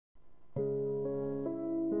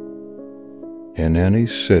In any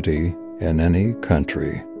city, in any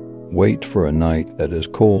country, wait for a night that is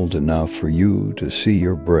cold enough for you to see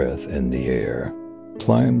your breath in the air.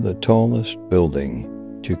 Climb the tallest building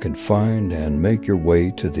you can find and make your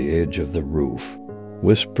way to the edge of the roof.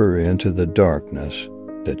 Whisper into the darkness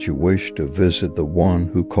that you wish to visit the one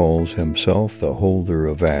who calls himself the holder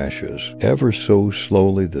of ashes. Ever so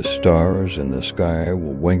slowly the stars in the sky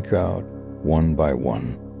will wink out one by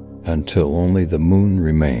one, until only the moon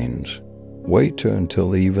remains. Wait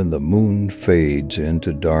until even the moon fades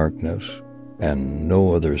into darkness and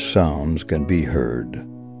no other sounds can be heard,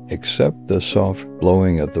 except the soft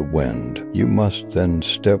blowing of the wind. You must then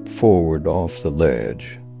step forward off the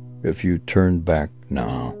ledge. If you turn back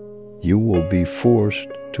now, you will be forced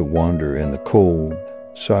to wander in the cold,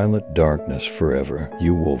 silent darkness forever.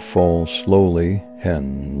 You will fall slowly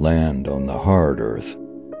and land on the hard earth.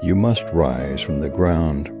 You must rise from the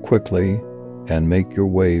ground quickly and make your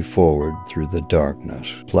way forward through the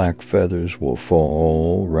darkness. Black feathers will fall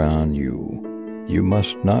all round you. You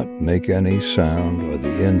must not make any sound, or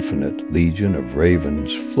the infinite legion of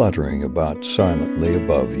ravens fluttering about silently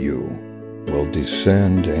above you will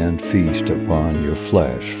descend and feast upon your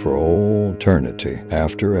flesh for all eternity.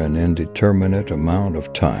 After an indeterminate amount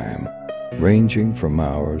of time, ranging from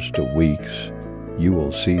hours to weeks, you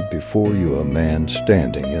will see before you a man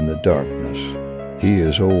standing in the darkness. He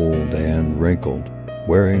is old and wrinkled,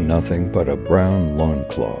 wearing nothing but a brown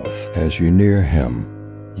loincloth. As you near him,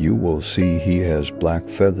 you will see he has black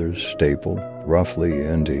feathers stapled roughly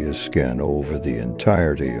into his skin over the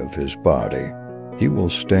entirety of his body. He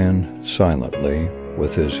will stand silently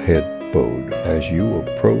with his head bowed. As you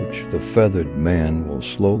approach, the feathered man will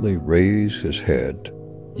slowly raise his head.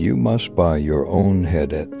 You must bow your own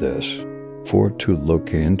head at this, for to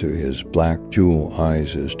look into his black jewel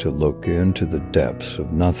eyes is to look into the depths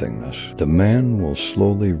of nothingness. The man will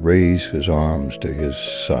slowly raise his arms to his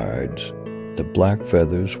sides. The black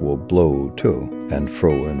feathers will blow to and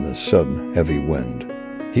fro in the sudden heavy wind.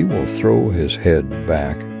 He will throw his head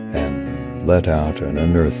back and let out an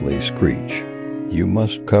unearthly screech. You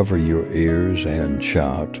must cover your ears and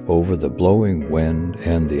shout over the blowing wind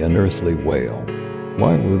and the unearthly wail.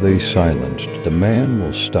 Why were they silenced? The man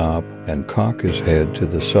will stop and cock his head to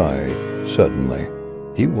the side suddenly.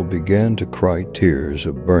 He will begin to cry tears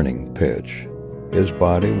of burning pitch. His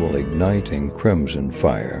body will ignite in crimson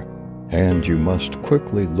fire, and you must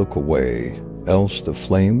quickly look away, else the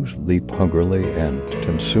flames leap hungrily and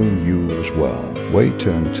consume you as well. Wait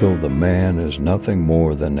until the man is nothing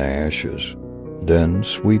more than ashes. Then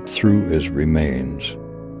sweep through his remains.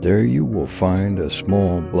 There you will find a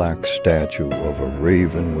small black statue of a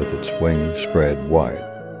raven with its wings spread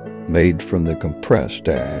wide, made from the compressed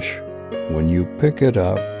ash. When you pick it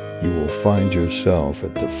up, you will find yourself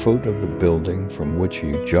at the foot of the building from which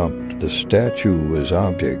you jumped. The statue is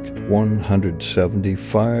object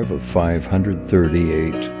 175 of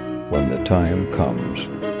 538. When the time comes,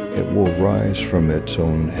 it will rise from its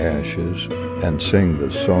own ashes and sing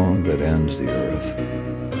the song that ends the earth.